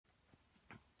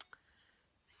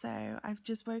So I've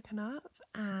just woken up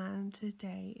and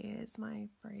today is my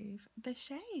Brave the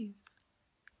Shave.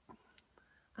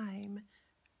 I'm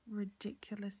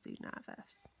ridiculously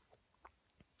nervous.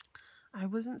 I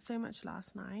wasn't so much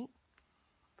last night,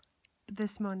 but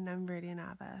this morning I'm really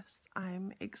nervous.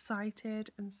 I'm excited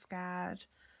and scared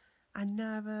and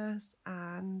nervous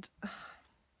and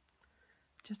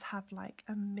just have like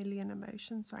a million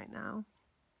emotions right now.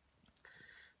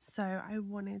 So I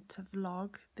wanted to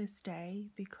vlog this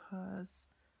day because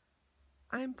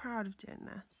I'm proud of doing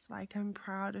this. Like, I'm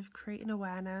proud of creating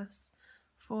awareness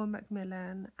for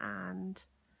Macmillan, and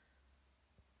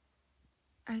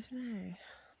I don't know,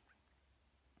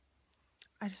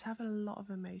 I just have a lot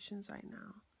of emotions right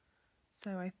now.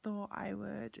 So I thought I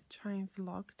would try and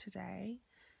vlog today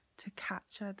to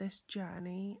capture this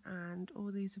journey and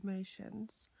all these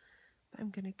emotions that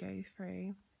I'm going to go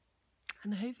through.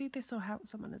 And hopefully this will help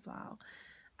someone as well,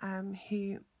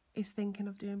 who is thinking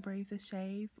of doing Brave the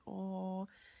Shave or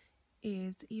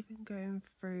is even going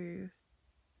through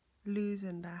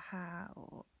losing their hair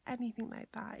or anything like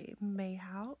that. It may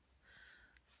help.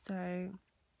 So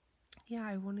yeah,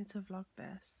 I wanted to vlog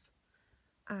this.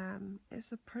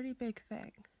 It's a pretty big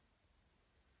thing,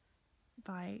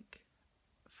 like,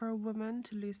 for a woman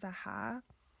to lose their hair,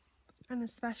 and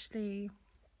especially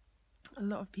a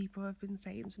lot of people have been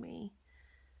saying to me,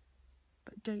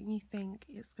 but don't you think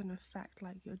it's going to affect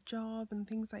like your job and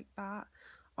things like that?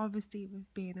 Obviously, with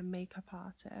being a makeup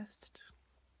artist,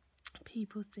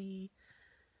 people see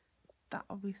that,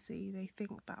 obviously they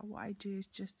think that what I do is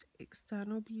just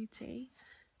external beauty,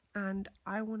 and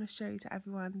I want to show to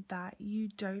everyone that you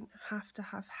don't have to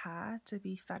have hair to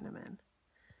be feminine.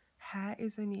 Hair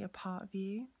is only a part of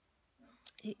you.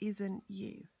 It isn't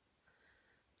you.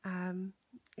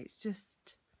 It's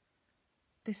just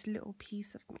this little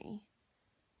piece of me.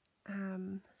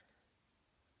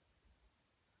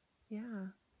 Yeah,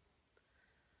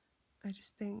 I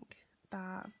just think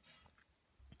that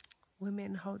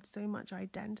women hold so much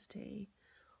identity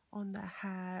on their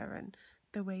hair and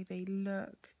the way they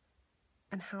look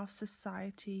and how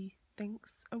society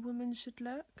thinks a woman should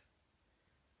look.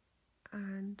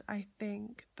 And I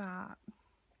think that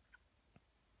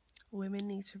women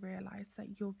need to realise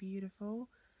that you're beautiful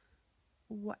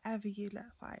whatever you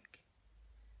look like.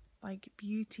 Like,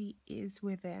 beauty is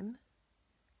within.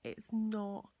 It's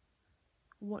not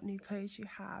what new clothes you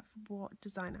have, what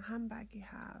designer handbag you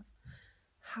have,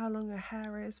 how long your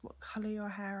hair is, what colour your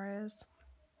hair is,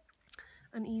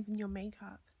 and even your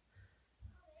makeup.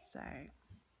 So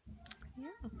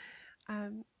yeah,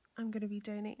 I'm going to be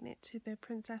donating it to the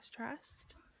Princess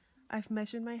Trust. I've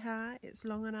measured my hair, it's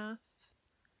long enough.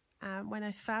 When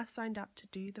I first signed up to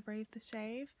do the Brave the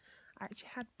Shave, I actually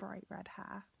had bright red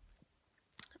hair,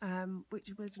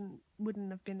 which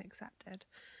wouldn't have been accepted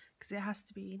because it has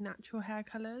to be natural hair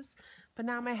colours. But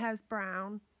now my hair's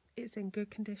brown, it's in good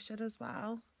condition as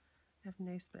well. I have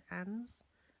no split ends,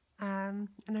 and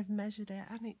I've measured it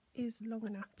and it is long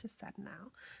enough to set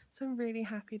now. So I'm really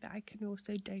happy that I can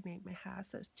also donate my hair.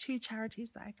 So it's 2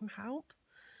 charities that I can help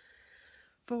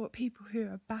for people who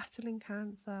are battling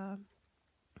cancer,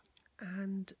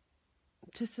 and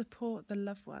to support the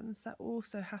loved ones that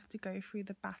also have to go through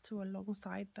the battle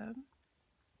alongside them.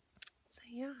 So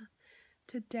yeah,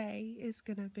 today is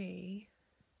going to be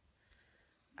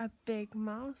a big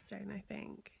milestone, I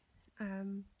think.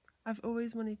 I've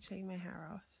always wanted to shave my hair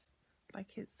off.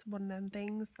 Like, it's one of them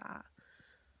things that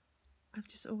I've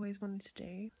just always wanted to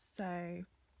do. So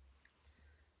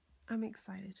I'm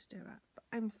excited to do it, but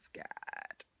I'm scared.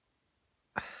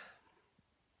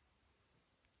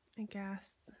 I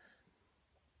guess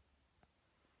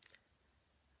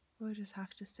we'll just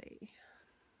have to see.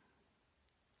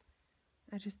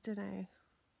 I just don't know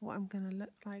what I'm going to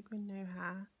look like with no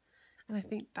hair. And I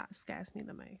think that scares me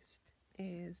the most,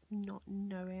 is not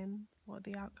knowing what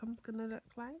the outcome's going to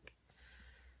look like.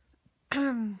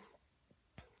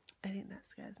 I think that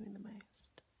scares me the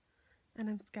most. And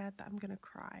I'm scared that I'm going to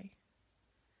cry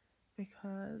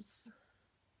because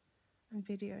I'm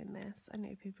videoing this. I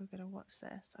know people are going to watch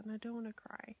this and I don't want to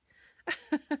cry.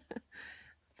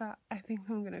 But I think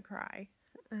I'm going to cry,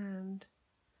 and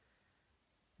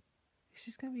it's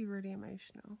just going to be really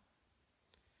emotional.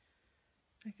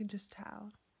 I can just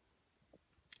tell.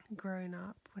 Growing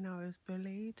up, when I was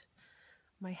bullied,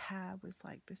 my hair was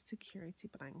like this security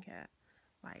blanket.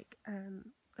 Like,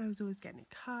 I was always getting it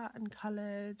cut and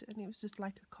coloured, and it was just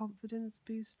like a confidence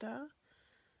booster.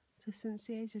 So since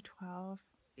the age of 12,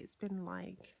 it's been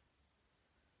like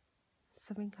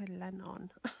something I lent on.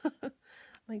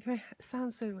 Like, it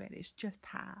sounds so weird, it's just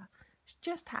hair. It's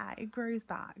just hair, it grows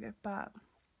back. But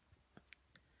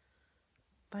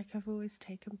like I've always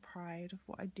taken pride of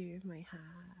what I do with my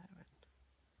hair,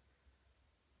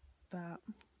 but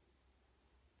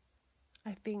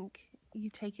I think you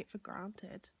take it for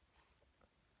granted.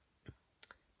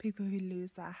 People who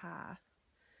lose their hair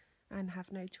and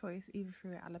have no choice, either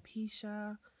through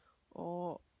alopecia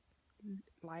or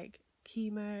like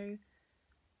chemo,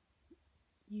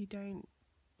 you don't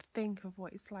think of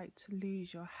what it's like to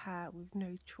lose your hair with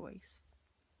no choice.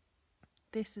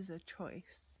 This is a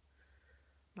choice.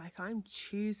 Like, I'm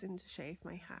choosing to shave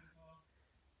my hair.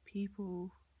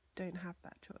 People don't have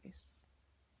that choice.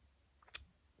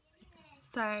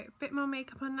 So, a bit more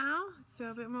makeup on now. I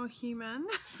feel a bit more human.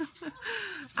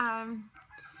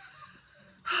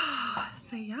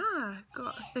 So yeah,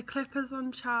 got the clippers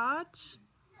on charge.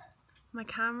 My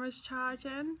camera's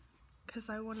charging because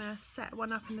I want to set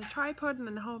one up in the tripod and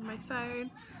then hold my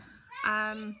phone.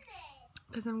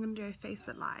 Because I'm going to do a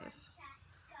Facebook Live.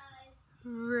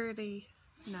 Really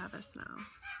nervous now.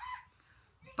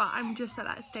 But I'm just at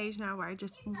that stage now where I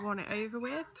just want it over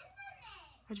with.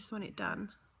 I just want it done.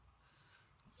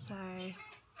 So,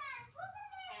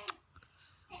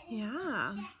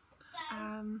 yeah.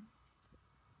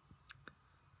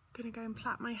 Gonna go and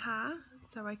plait my hair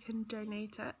so I can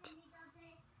donate it.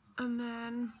 And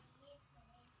then,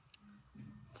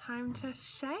 time to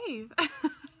shave.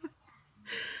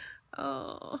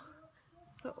 Oh,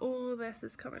 so all this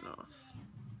is coming off.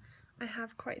 I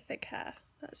have quite thick hair.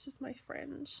 That's just my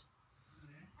fringe.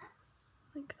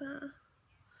 Like that.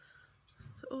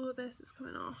 So all this is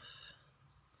coming off.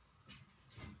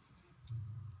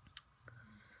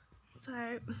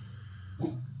 So,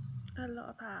 a lot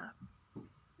of hair.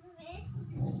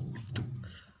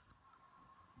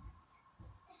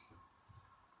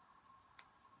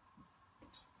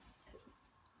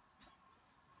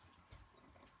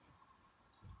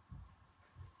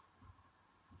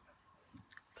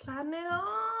 Plan it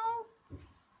all.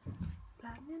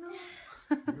 Plan it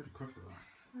all. Really quick at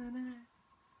that. I know.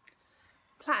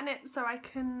 Plan it so I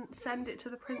can send it to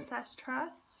the Princess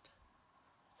Trust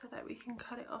so that we can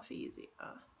cut it off easier.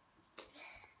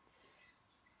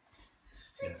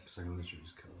 Yeah, because I can literally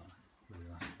just cut that with the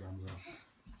elastic bands off.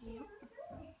 Yep.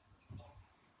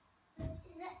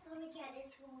 Let's only get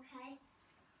this one, okay?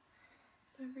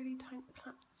 They're really tiny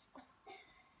plants.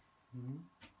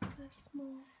 They're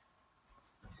small.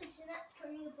 So that's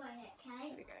coming away, okay?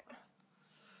 There we go.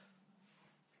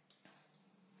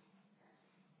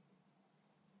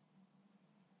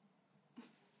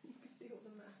 You can see all the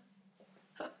mess.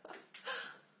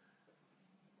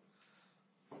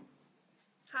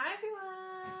 Hi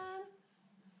everyone!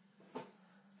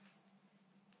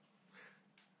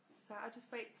 So I just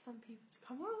wait for some people to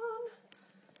come on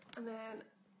and then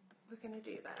we're going to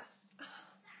do this.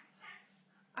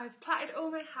 I've plaited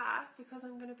all my hair because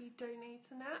I'm going to be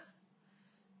donating it,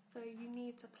 so you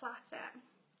need to plait it.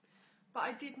 But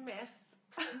I did miss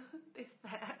this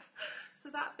bit, so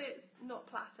that bit's not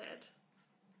plaited,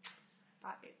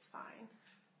 but it's fine.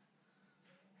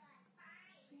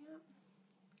 So yeah,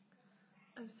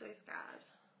 I'm so scared.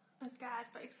 I'm scared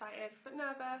but excited but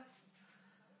nervous.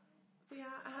 But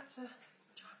yeah, I had to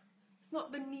try. It's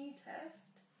not the neatest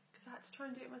because I had to try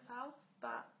and do it myself,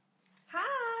 but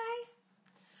hi!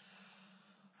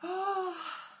 Oh,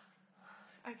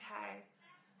 okay.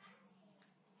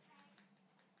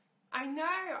 I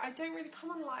know, I don't really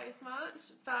come on live much,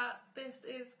 but this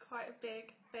is quite a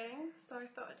big thing, so I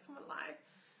thought I'd come on live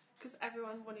because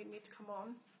everyone wanted me to come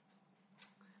on.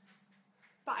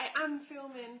 But I am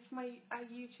filming for my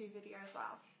YouTube video as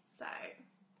well, so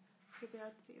you'll be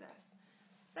able to see this.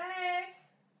 Hey!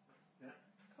 Yeah.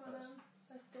 Come on,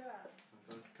 let's do it.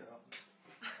 I'm going to cut up.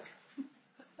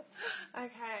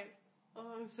 Okay.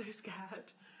 Oh, I'm so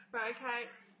scared. Right, okay.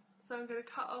 So I'm going to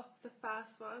cut off the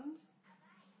first ones.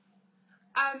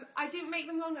 I didn't make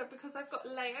them longer because I've got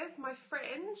layers. My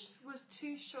fringe was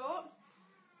too short.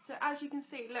 So as you can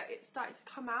see, look, it started to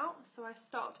come out, so I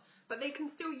stopped. But they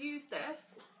can still use this.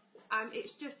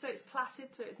 It's just so it's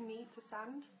plaited, so it's neat to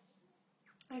sand.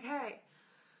 Okay.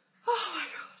 Oh my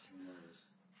god.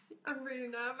 I'm really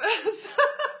nervous.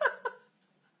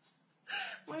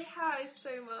 My hair is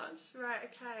so much.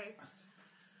 Right, okay.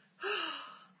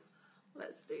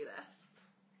 Let's do this.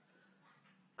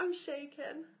 I'm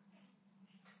shaking.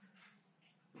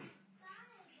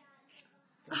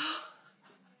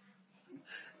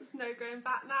 There's no going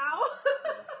back now.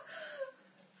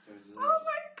 Oh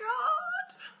my god.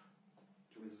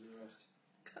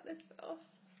 Cut this bit off.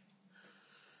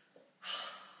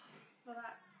 Well,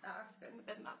 that has to go in the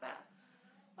bin, that bit.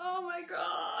 Oh my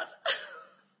god.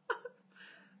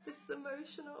 This is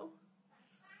emotional.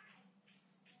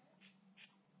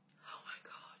 Oh my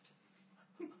god.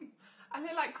 I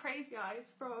look like Crazy Eyes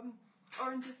from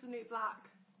Orange is the New Black.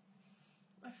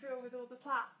 I feel with all the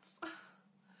plaits.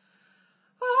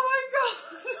 Oh my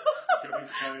god!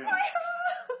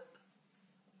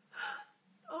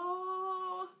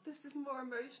 Oh, this is more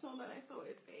emotional than I thought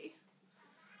it'd be.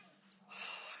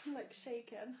 I'm like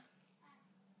shaking.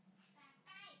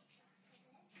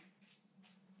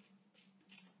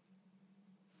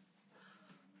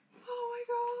 Oh my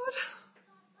god!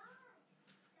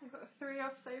 I've got 3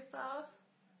 off so far.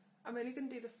 I'm only going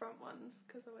to do the front ones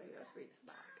because I won't be able to reach the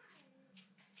back.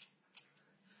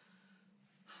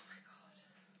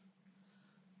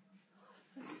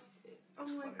 Oh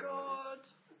my god.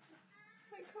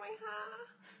 Look at my hair.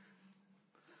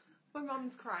 My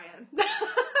mum's crying.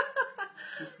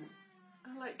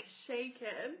 I'm like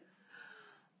shaking.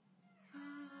 Oh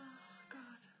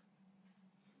god.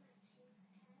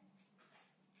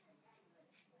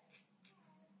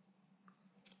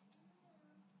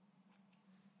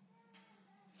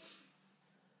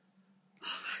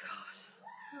 Oh my god.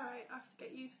 Right, I have to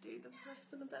get you to do the rest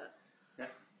in a bit.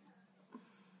 Yeah.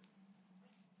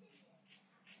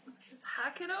 Just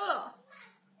hack it all off.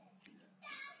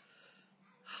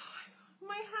 Oh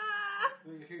my hair.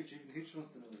 Well, your Hooch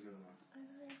wants to know what's going on. I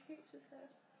know, Hooch is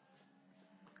here.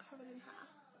 Covered in hair.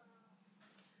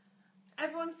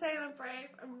 Everyone's saying I'm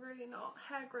brave. I'm really not.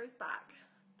 Hair grows back.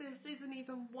 This isn't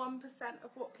even 1%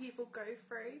 of what people go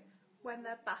through when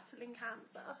they're battling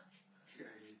cancer.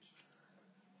 Huge.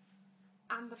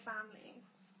 And the families.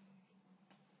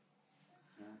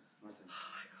 Yeah, my turn. Oh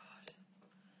my god.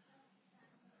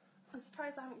 I'm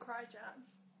surprised I haven't cried yet.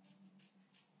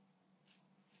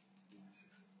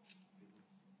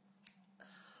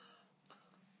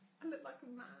 I look like a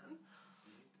man.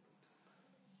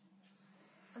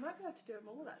 I might be able to do them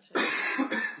all actually.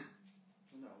 Well,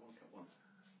 no, I want to cut one.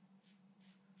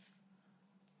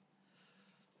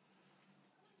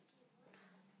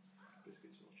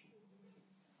 Biscuits watching.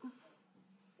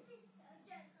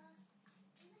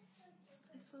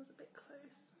 This one's a bit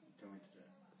close. Don't want to do it.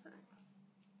 So,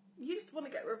 you just want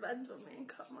to get revenge on me and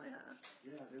cut my hair.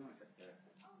 Yeah, I do want to cut hair.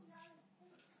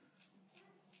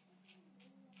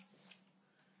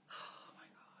 Oh my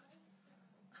god.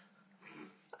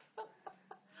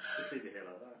 Just leave it here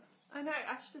like that. I know,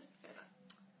 I should just say that.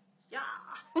 Yeah!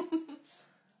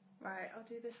 Right, I'll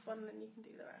do this one and then you can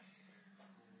do the rest.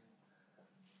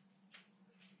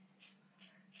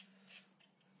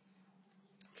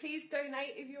 Please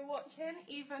donate if you're watching.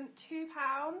 Even £2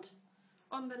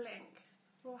 on the link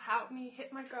will help me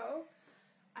hit my goal.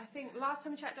 I think last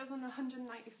time I checked I was on 195.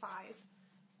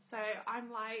 So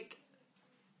I'm like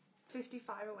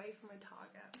 55 away from my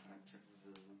target.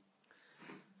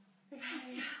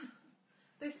 Okay.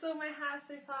 They saw my hair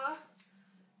so far.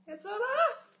 It's all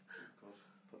up! Oh god,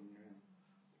 put them in your hand.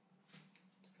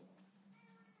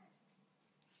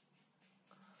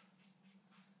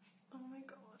 Oh my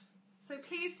god. So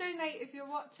please donate if you're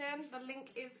watching. The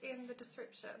link is in the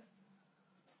description.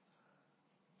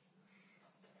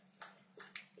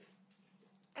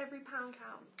 Every pound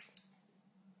counts.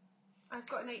 I've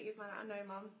got an 80s mallet, I know,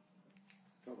 Mum.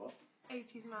 Got what?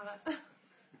 80s mallet.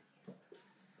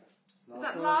 Last Is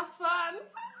that one? last one?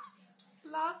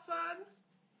 Last one.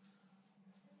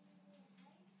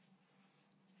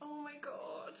 Oh my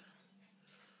god.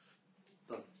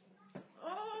 Done.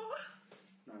 Oh.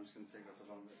 No, I'm just going to take off the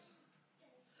long bits.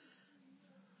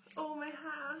 Oh, my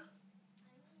hair.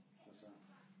 What's that?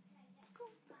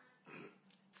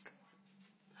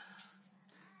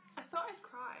 I thought I'd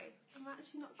cry. I'm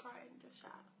actually not crying just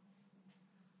yet.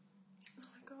 Oh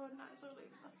my god, that is all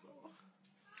over my floor.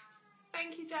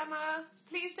 Thank you, Gemma.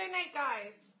 Please donate,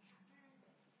 guys.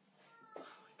 Oh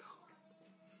my god.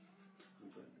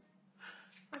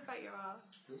 I bet you are.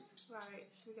 Right,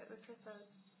 should we get the clippers?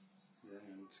 Yeah,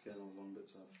 and scale all the long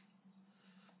bits off.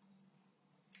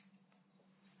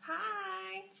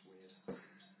 Hi. It's weird.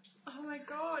 Oh my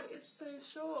god, it's so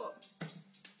short.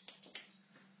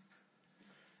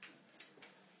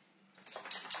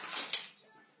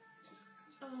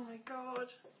 Oh my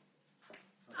god.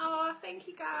 Oh, thank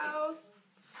you, girls.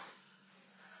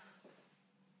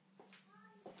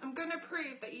 I'm going to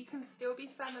prove that you can still be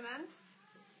feminine.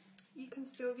 You can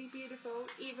still be beautiful,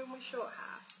 even with short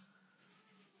hair.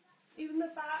 Even the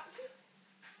back.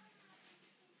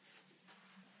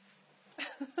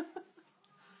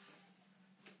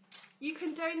 You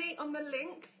can donate on the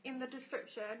link in the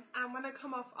description, and when I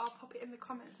come off, I'll pop it in the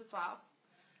comments as well.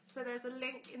 So there's a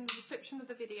link in the description of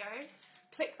the video.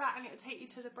 Click that and it will take you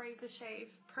to the Brave the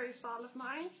Shave profile of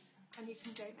mine, and you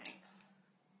can donate.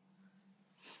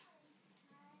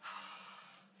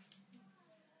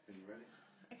 Are you ready?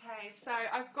 Okay. Okay, so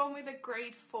I've gone with a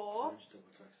grade 4.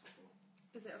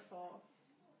 Is it a 4?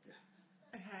 Yeah.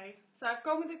 Okay, so I've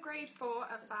gone with a grade 4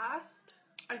 at first.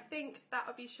 I think that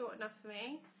would be short enough for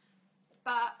me,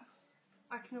 but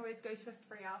I can always go to a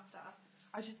 3 after.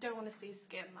 I just don't want to see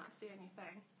skin, that's the only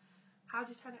thing. How do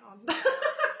you turn it on? Right,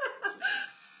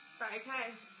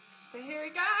 okay, so here we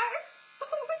go.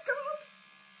 Oh my god.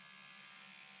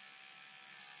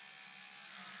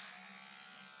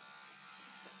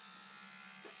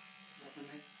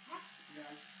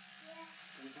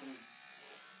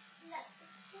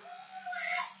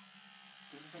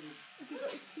 Have you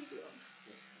got your TV on?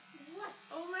 What?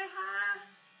 Oh my hair!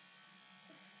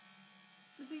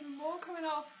 There's even more coming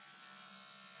off.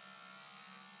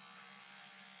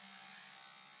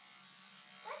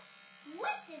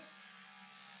 What is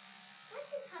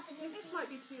happening? This might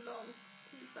be too long,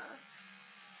 to be fair.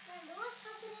 What's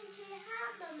happening to your hair,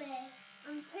 Mummy?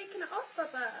 I'm taking it off,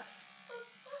 Bubba.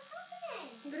 What's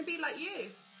happening? I'm going to be like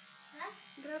you. Huh?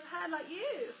 I'm going to have hair like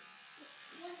you.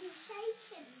 You're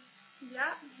shaking.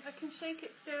 Yeah, I can shake it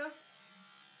still. I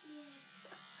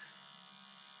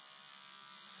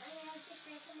have to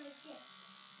shake on my chest.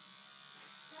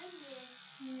 Don't you?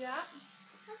 Yeah.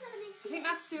 How's that make I think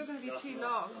that's still going to be too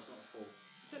long. That's not a 4.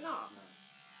 Is it not? No.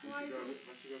 Why is it?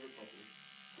 Once you go over properly.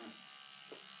 Come on.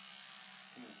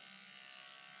 Come on.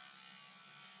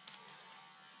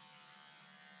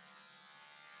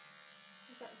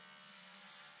 Is that,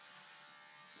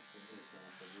 That's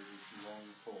a really long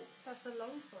 4. that's a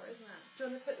long 4, isn't it? Do you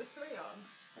want to put the 3 on?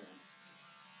 Hang on.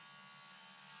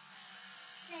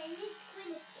 Now you need to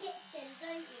clean the kitchen,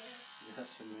 don't you?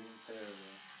 Yes, and the hair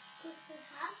area.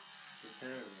 Huh? The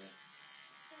hair area.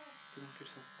 Come on,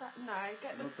 Kristen. That, no,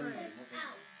 get the Not 3. bending, not bending.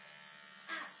 Out.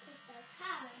 Out of the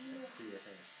car. To your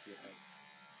hair, to your head.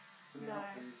 Come No.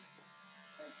 out, please.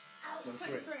 Out. No,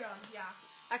 Put 3. 3 on, yeah.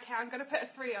 Okay, I'm going to put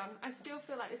a 3 on. I still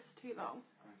feel like this is too long.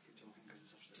 Alright, keep talking because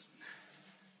it's upstairs.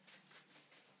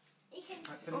 You can.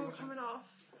 It's all coming off.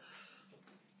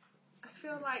 I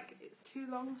feel like it's too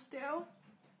long still.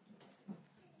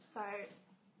 So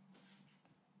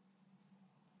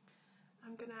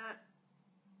I'm gonna,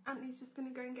 Anthony's just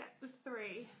gonna go and get the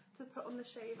 3 to put on the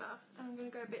shaver, and I'm gonna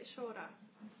go a bit shorter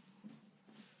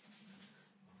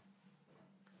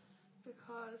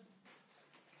because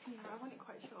I want it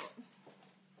quite short.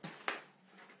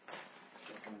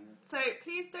 So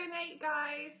please donate,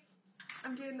 guys.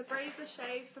 I'm doing the Brazier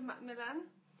shave for Macmillan,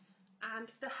 and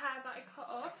the hair that I cut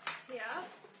off here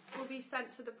will be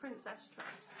sent to the Princess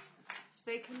Trust so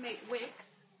they can make wigs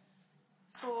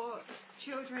for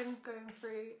children going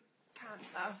through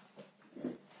cancer.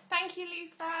 Thank you,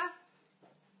 Lisa.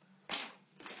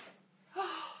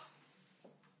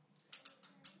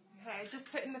 Okay, just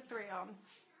putting the 3 on.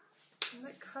 I'm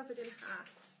like covered in hair.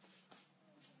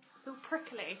 It's all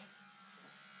prickly.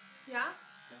 Yeah?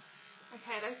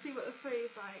 Okay, let's see what the 3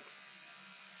 is like.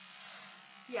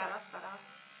 Yeah, that's better.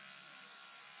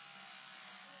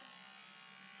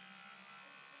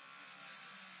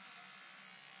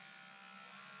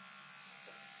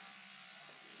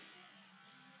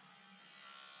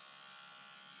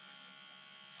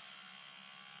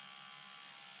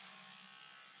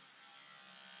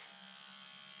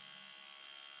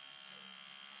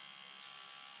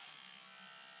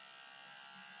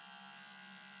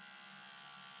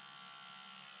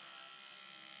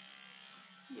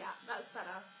 Yeah, that's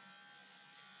better.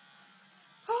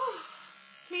 Oh,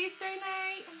 please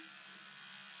donate.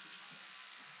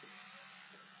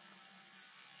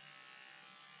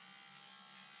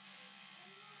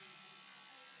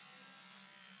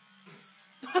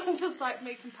 I'm just like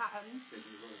making patterns.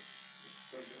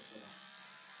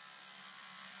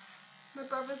 My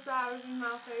brother's there with his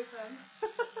mouth open.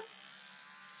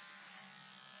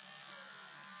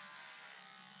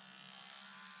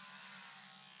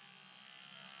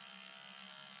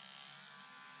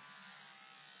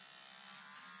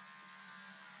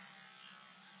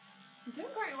 I'm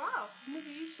doing very well. I've never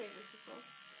used shavers before.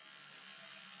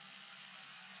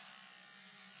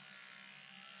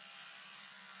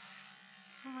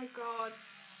 Oh my god.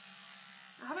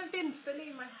 I haven't been fully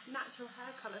in my natural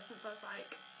hair colour since I was like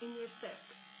in year 6.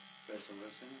 First time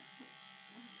I've seen it.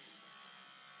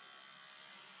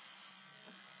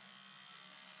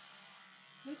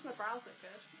 At least my brows look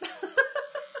good.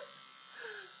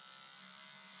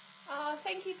 Oh,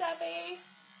 thank you, Debbie.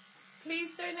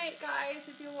 Please donate, guys,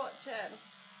 if you're watching.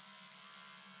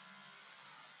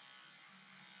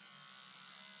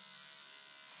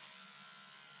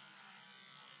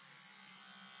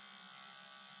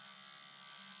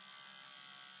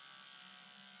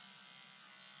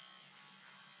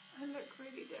 I look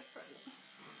really different.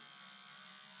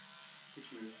 Which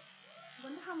move? I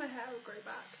wonder how my hair will grow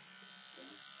back.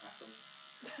 Afro.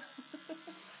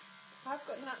 I've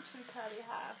got naturally curly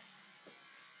hair.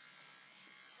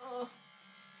 Oh,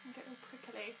 I'm getting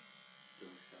prickly.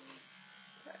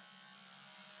 Okay.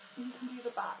 You can do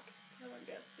the back. I won't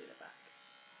be able to do the back.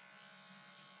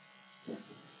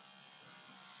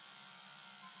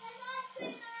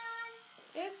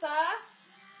 Is there?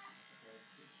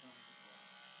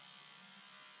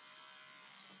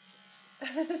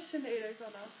 Sinead's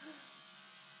on us.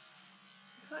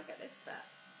 I can't get this bit.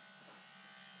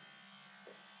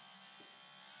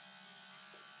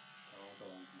 Oh, go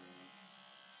on, come on.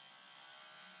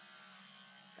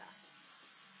 There.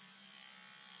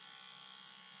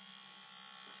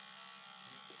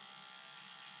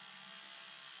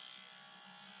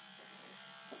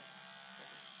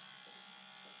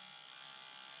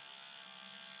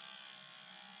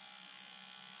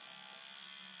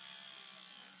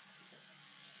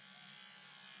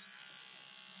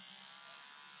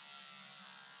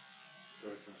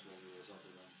 Very much what we was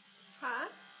older than. Huh?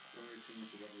 Very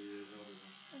much what we was older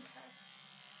than. Okay.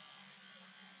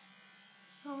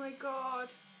 Oh my god.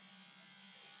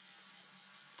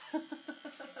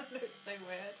 That looks so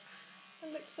weird.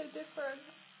 It looks so different.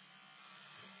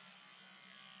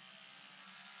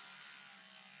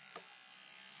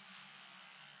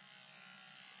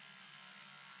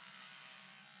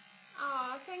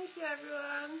 Aw, thank you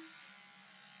everyone.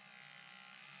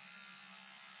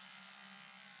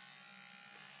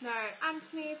 No,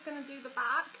 Anthony's going to do the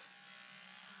back.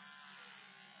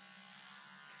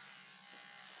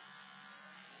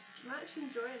 I'm actually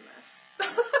enjoying this.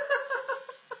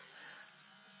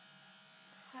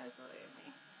 Hair's all over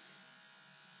me.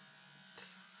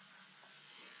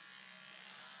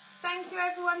 Thank you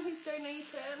everyone who's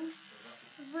donating.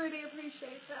 Really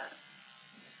appreciate it.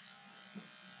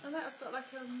 I know I've got like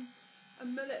a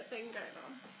mullet thing going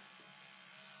on.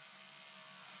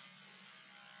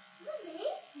 Mummy?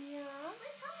 Yeah.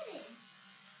 What's happening?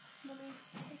 Mummy's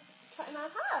cutting our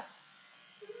hair.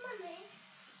 Mummy?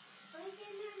 I'm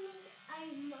gonna make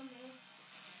Mummy.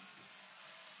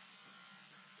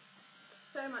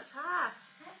 So much hair.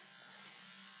 Huh?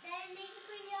 Then make it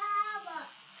bring your hair up.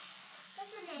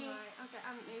 What's the name? Right, I'll get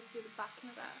Anthony to do the back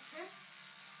in a bit. Huh?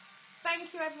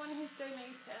 Thank you everyone who's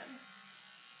donating.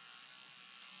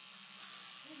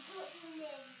 You got the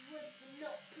name with the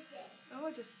lock today. Oh,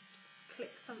 I just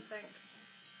clicked something.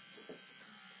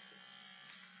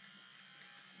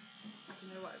 I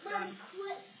don't know what I've Mum, done.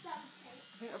 quit something.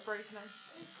 I think I've broken it.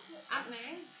 Quit.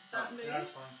 Anthony, that move? Yeah,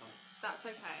 that's fine, fine. That's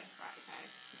okay. Right, okay.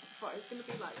 I thought it was going to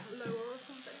be like lower or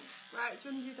something. Right,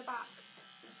 do you want to do the back?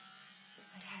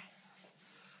 Okay.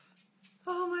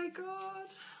 Oh my god.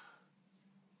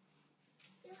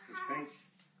 You What have do you think?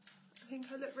 I think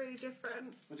I look really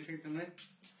different. What do you think, Dominic?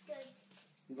 good.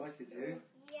 You like it, do you?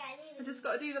 Yeah, I just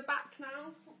got to do the back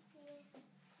now.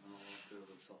 Oh, I'll do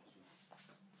the top as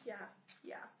well.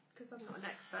 Yeah, because I'm not an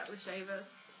expert with shavers.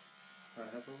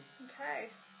 Right, that's all.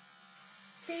 Okay.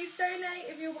 Please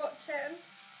donate if you're watching.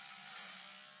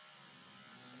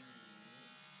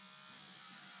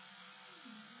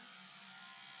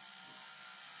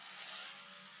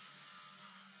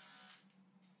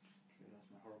 Okay, that's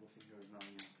my horrible finger is now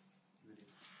in your video.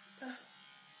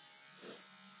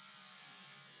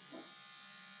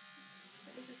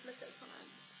 Let me just look at something.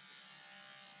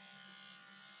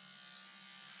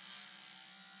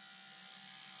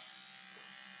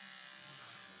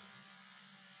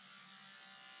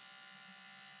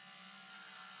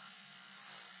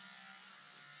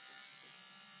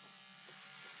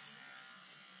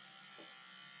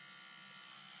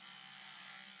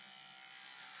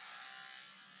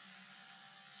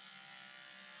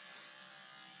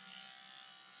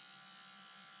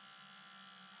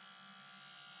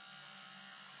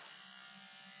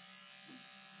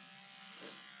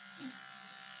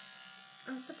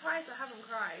 I'm surprised I haven't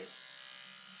cried.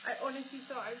 I honestly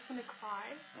thought I was going to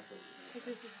cry I thought you were because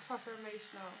this is proper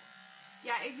emotional.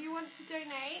 Yeah, if you want to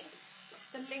donate,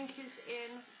 the link is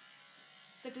in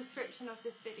the description of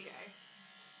this video.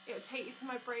 It will take you to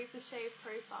my Brave the Shave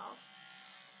profile.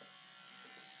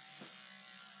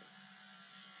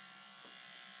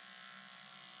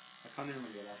 I can't even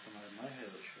remember the last time I had my hair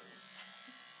this short.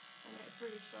 And it's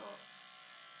really short.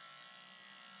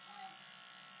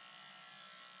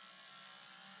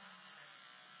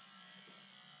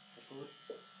 Fast forward.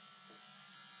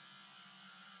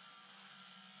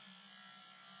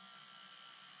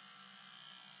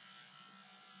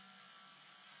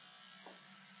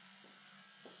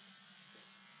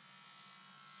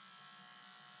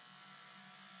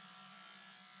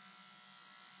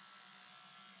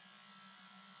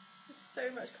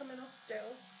 so much coming off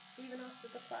still, even after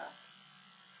the flap.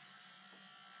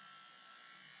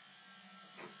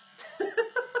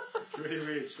 It's really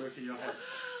weird stroking your head.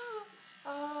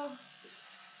 Oh.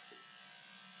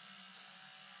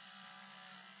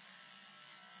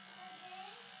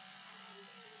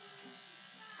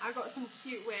 I got some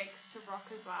cute wigs to rock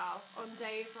as well on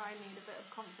days where I need a bit of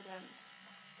confidence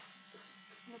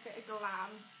and a bit of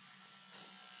glam.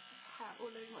 Hair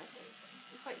all over my face.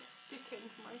 It's like sticking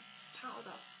to my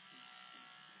powder.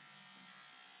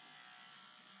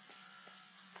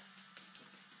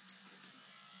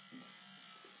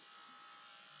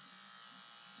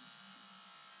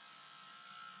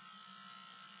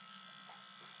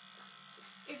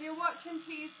 If you're watching,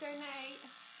 please donate.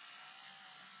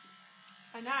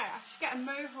 I know, I should get a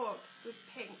mohawk with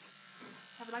pink.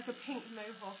 Have like a pink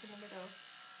mohawk in the middle.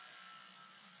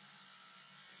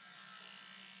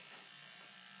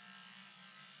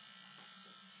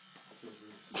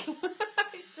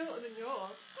 It's shorter than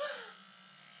yours.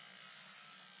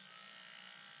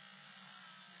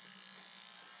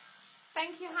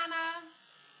 Thank you, Hannah.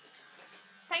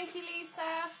 Thank you,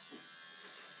 Lisa.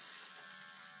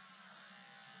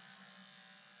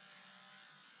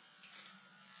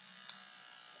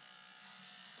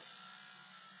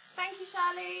 Thank you,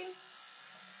 Charlene.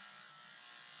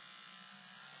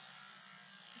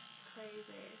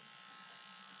 Crazy.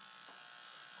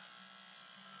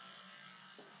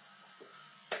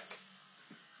 I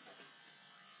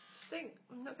think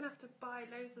I'm not going to have to buy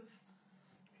loads of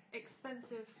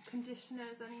expensive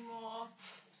conditioners anymore.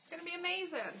 It's going to be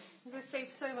amazing. I'm going to save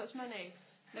so much money.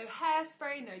 No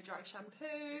hairspray, no dry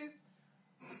shampoo.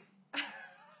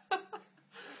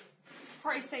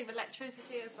 Probably save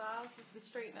electricity as well with the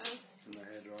straighteners. And the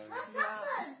hairdryer.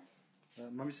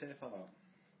 Yeah. Mummy's hair fell out.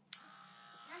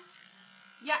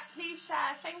 Yeah, please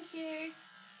share. Thank you.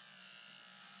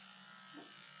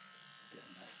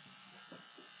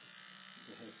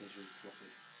 The hair feels really fluffy.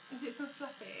 Is it so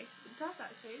fluffy? It does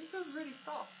actually. It feels really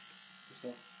soft. What's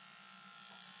that?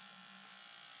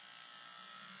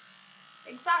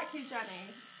 Exactly,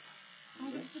 Jenny. I'm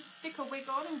going to just stick a wig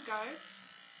on and go.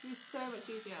 It's so much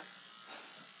easier.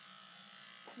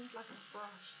 It's like a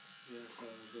brush. Yeah,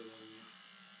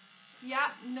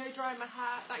 Yeah, no drying my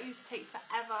hair. That used to take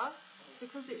forever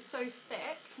because it's so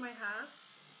thick, my hair.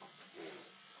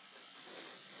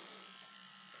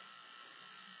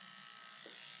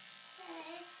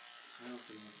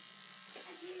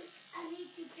 I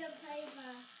need to jump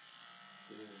over.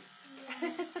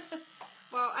 Yeah.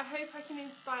 Well, I hope I can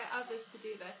inspire others to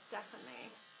do this,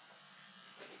 definitely.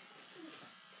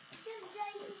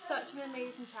 It's such an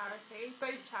amazing charity.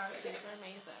 Both charities are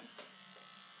amazing.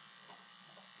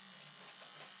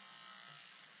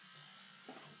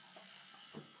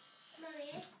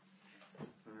 Mummy? I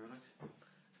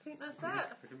think that's it.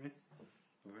 Look at me.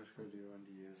 I'm going to go do around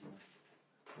the ears now.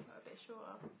 Got a bit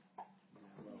shorter. Yeah,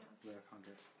 well, there I can't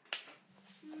get.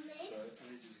 Mummy? So I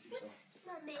need you to keep on.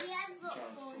 Mummy, I've got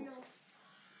one.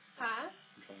 Huh?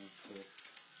 I'm trying to talk.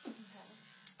 Okay.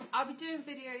 I'll be doing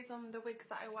videos on the wigs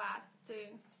that I wear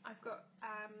soon. I've got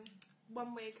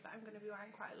one wig that I'm going to be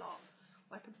wearing quite a lot,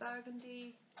 like a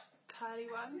burgundy curly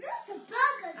one, Look, a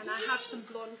burger. and I have some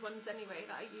blonde ones anyway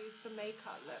that I use for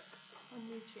makeup look on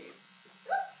YouTube.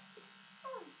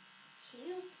 Oh,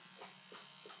 cute.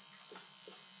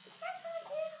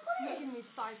 You're giving me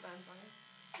sideburns on it.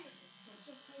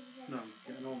 No, I'm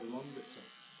getting all the long bits off.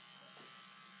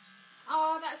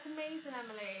 Oh, that's amazing,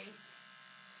 Emily.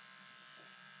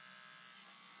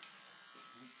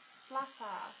 Bless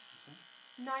her.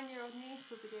 9-year-old niece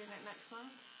will be doing it next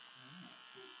month.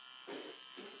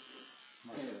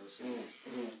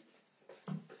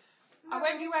 I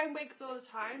won't be wearing wigs all the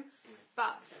time,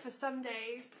 but for some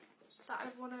days that I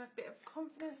want a bit of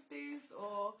confidence boost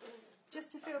or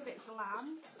just to feel a bit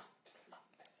glam,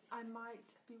 I might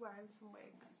be wearing some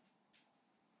wigs.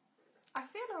 I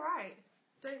feel alright.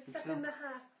 Don't step in the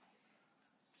hair.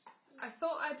 I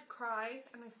thought I'd cry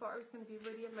and I thought I was going to be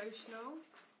really emotional.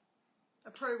 I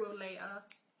probably will later.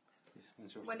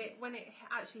 When it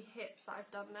actually hits that I've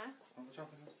done this.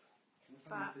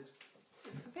 But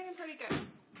I'm feeling pretty good.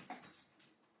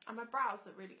 And my brows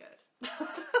look really good.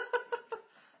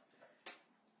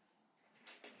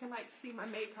 You can like see my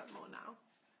makeup more now.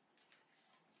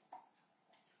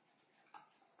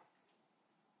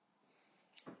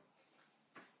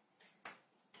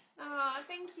 Oh,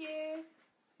 thank you.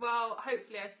 Well,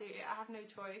 hopefully I see it. I have no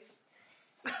choice.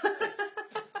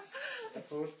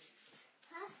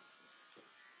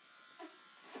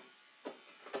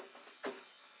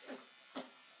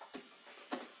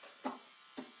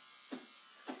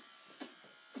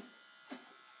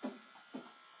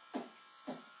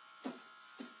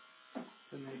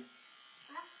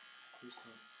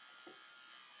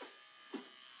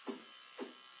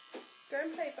 Go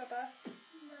and play, Bubba.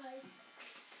 No.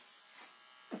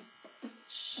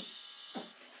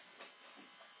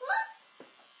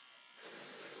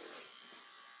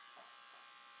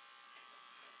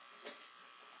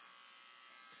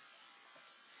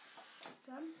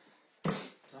 Done?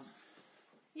 Done.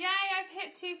 Yay, I've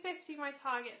hit 250, my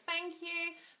target. Thank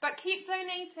you. But keep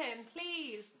donating,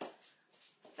 please.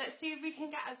 Let's see if we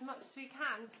can get as much as we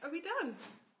can. Are we done?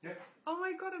 Yep. Oh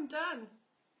my god, I'm done.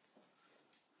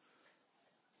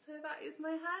 So that is my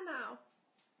hair now.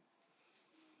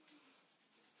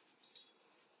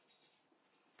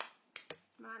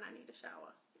 Man, I need a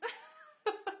shower.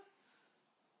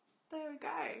 There we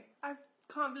go. I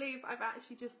can't believe I've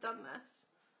actually just done this.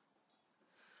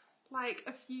 Like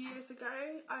a few years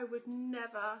ago, I would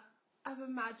never have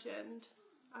imagined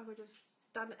I would have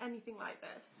done anything like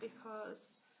this because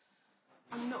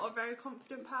I'm not a very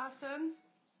confident person,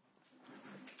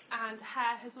 and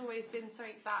hair has always been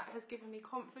something that has given me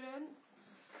confidence.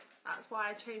 That's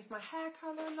why I change my hair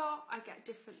colour a lot. I get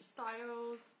different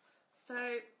styles. So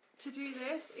to do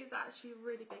this is actually a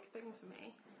really big thing for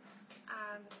me,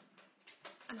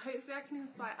 and hopefully I can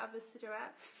inspire others to do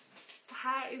it.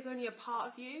 Hair is only a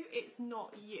part of you, it's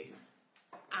not you,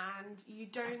 and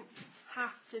you don't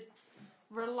have to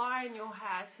rely on your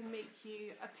hair to make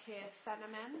you appear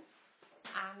feminine,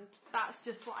 and that's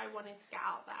just what I wanted to get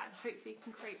out there, and hopefully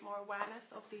can create more awareness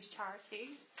of these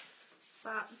charities.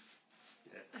 But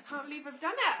I can't believe I've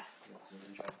done it.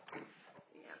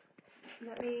 Yeah.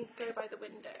 Let me go by the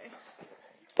window.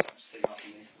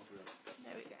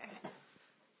 There we go.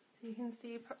 So you can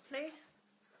see properly.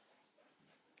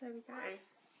 There we go.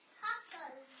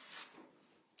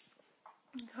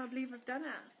 I can't believe I've done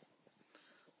it.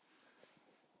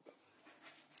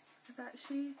 I've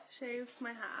actually shaved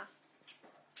my hair.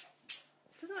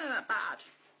 Doesn't look that bad.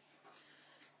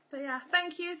 So yeah,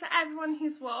 thank you to everyone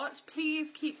who's watched. Please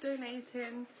keep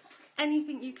donating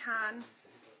anything you can.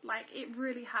 Like, it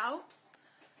really helps.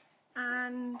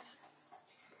 And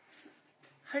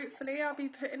hopefully I'll be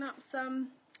putting up some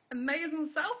amazing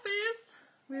selfies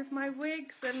with my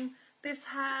wigs and this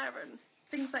hair and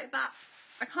things like that.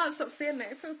 I can't stop seeing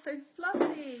it. It feels so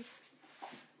fluffy. It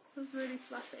feels really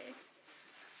fluffy.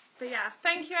 But yeah,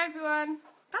 thank you everyone.